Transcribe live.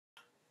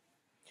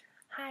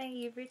Hi,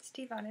 you've reached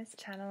Ivana's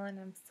channel, and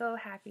I'm so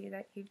happy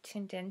that you've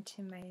tuned in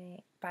to my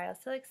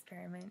BioSil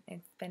experiment.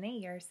 It's been a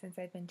year since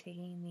I've been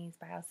taking these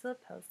BioSil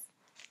pills.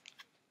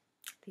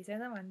 These are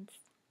the ones.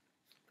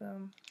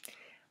 Boom.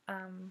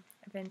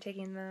 I've been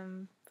taking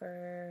them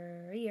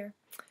for a year,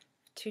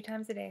 2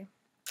 times a day.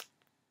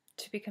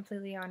 To be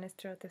completely honest,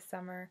 throughout the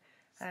summer,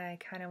 I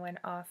kind of went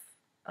off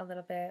a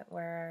little bit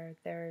where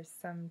there's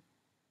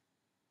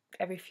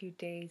every few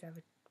days I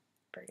would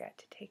forget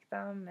to take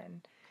them,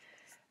 and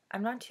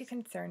I'm not too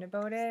concerned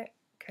about it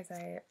because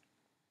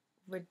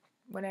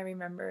when I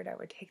remembered, I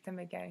would take them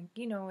again.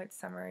 You know, it's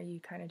summer, you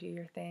kind of do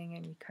your thing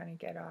and you kind of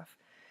get off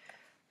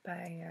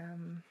by,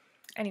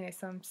 anyway,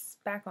 so I'm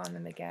back on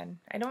them again.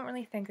 I don't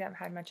really think that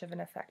had much of an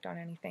effect on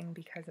anything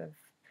because of,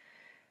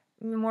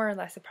 more or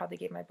less, it probably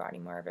gave my body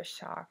more of a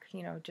shock.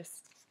 You know,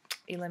 just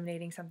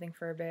eliminating something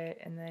for a bit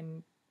and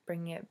then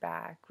bringing it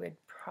back would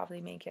probably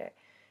make it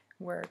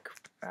work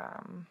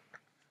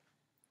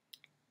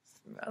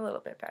a little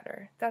bit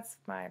better. That's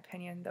my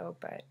opinion though,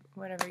 but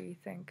whatever you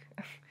think.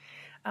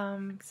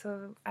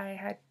 So I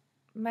had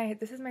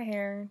this is my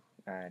hair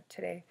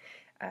today.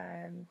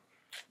 I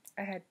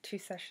had 2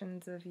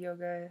 sessions of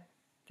yoga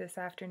this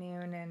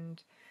afternoon,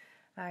 and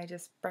I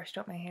just brushed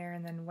out my hair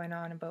and then went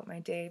on about my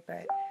day,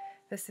 but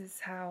this is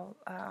how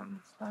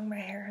long my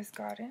hair has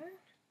gotten.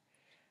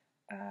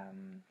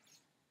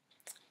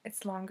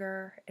 It's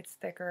longer, it's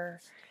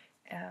thicker.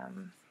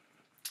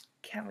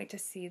 Can't wait to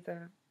see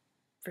the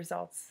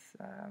results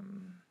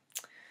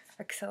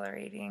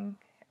accelerating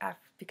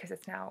because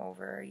it's now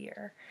over a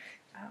year.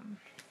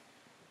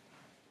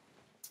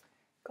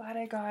 Glad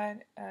I got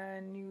a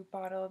new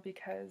bottle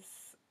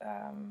because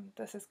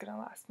this is gonna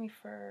last me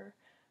for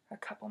a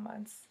couple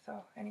months.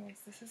 So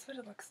anyways, this is what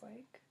it looks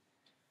like.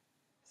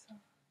 So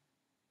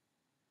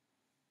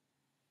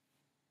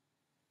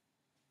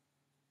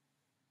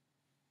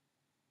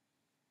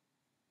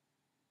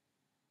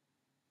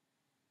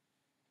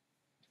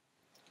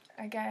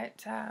I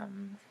get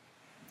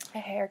a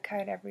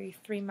haircut every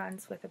 3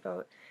 months with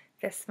about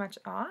this much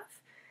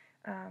off.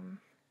 And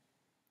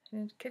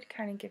it could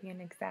kind of give you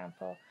an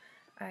example.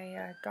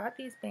 I got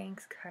these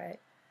bangs cut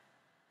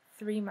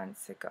 3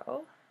 months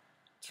ago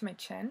to my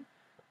chin,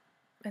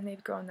 and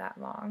they've grown that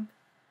long,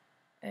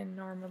 and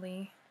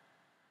normally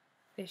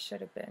they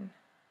should have been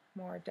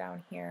more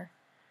down here.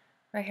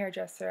 My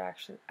hairdresser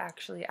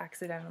actually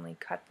accidentally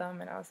cut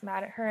them, and I was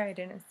mad at her. I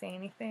didn't say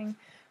anything,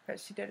 but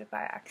she did it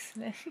by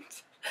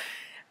accident.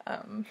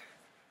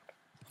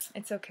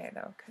 It's okay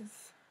though,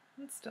 because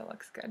it still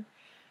looks good.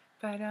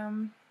 But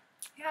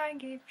yeah, I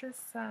gave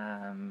this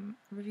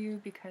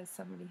review because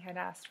somebody had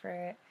asked for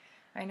it.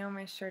 I know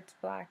my shirt's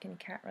black and you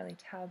can't really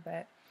tell,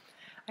 but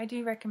I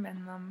do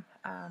recommend them.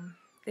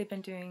 They've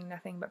been doing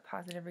nothing but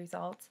positive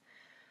results.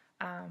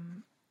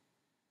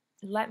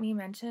 Let me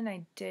mention,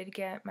 I did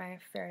get my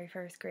very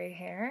first gray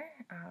hair.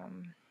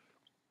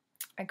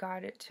 I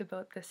got it to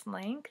about this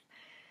length,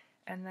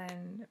 and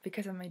then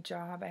because of my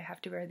job I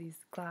have to wear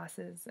these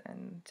glasses,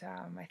 and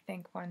I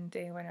think one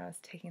day when I was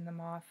taking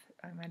them off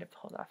I might have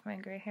pulled off my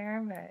gray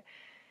hair,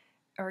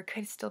 or it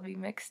could still be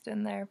mixed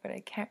in there, but I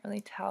can't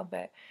really tell.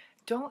 But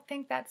don't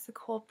think that's the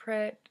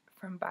culprit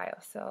from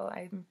BioSil.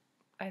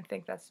 I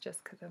think that's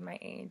just because of my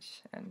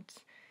age, and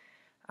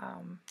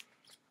I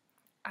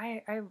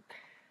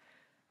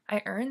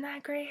earned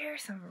that gray hair,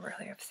 so I'm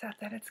really upset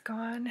that it's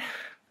gone.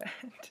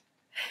 But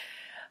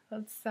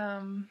let's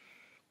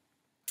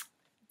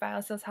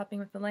BioSil's helping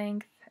with the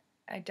length.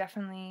 I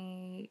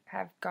definitely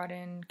have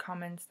gotten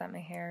comments that my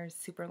hair is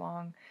super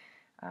long,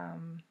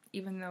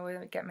 even though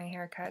I get my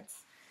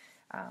haircuts.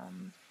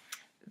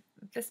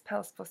 This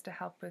pill is supposed to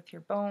help with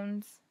your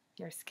bones,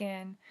 your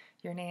skin,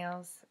 your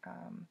nails.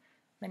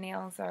 My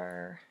nails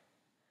are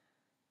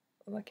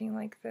looking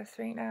like this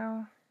right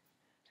now.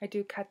 I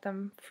do cut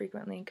them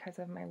frequently because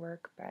of my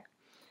work, but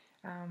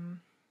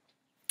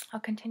I'll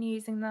continue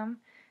using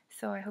them.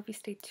 So I hope you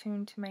stay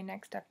tuned to my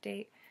next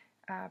update.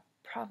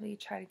 Probably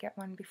try to get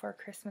one before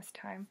Christmas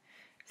time.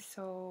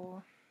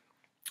 So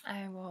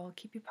I will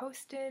keep you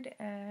posted,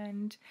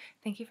 and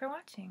thank you for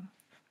watching.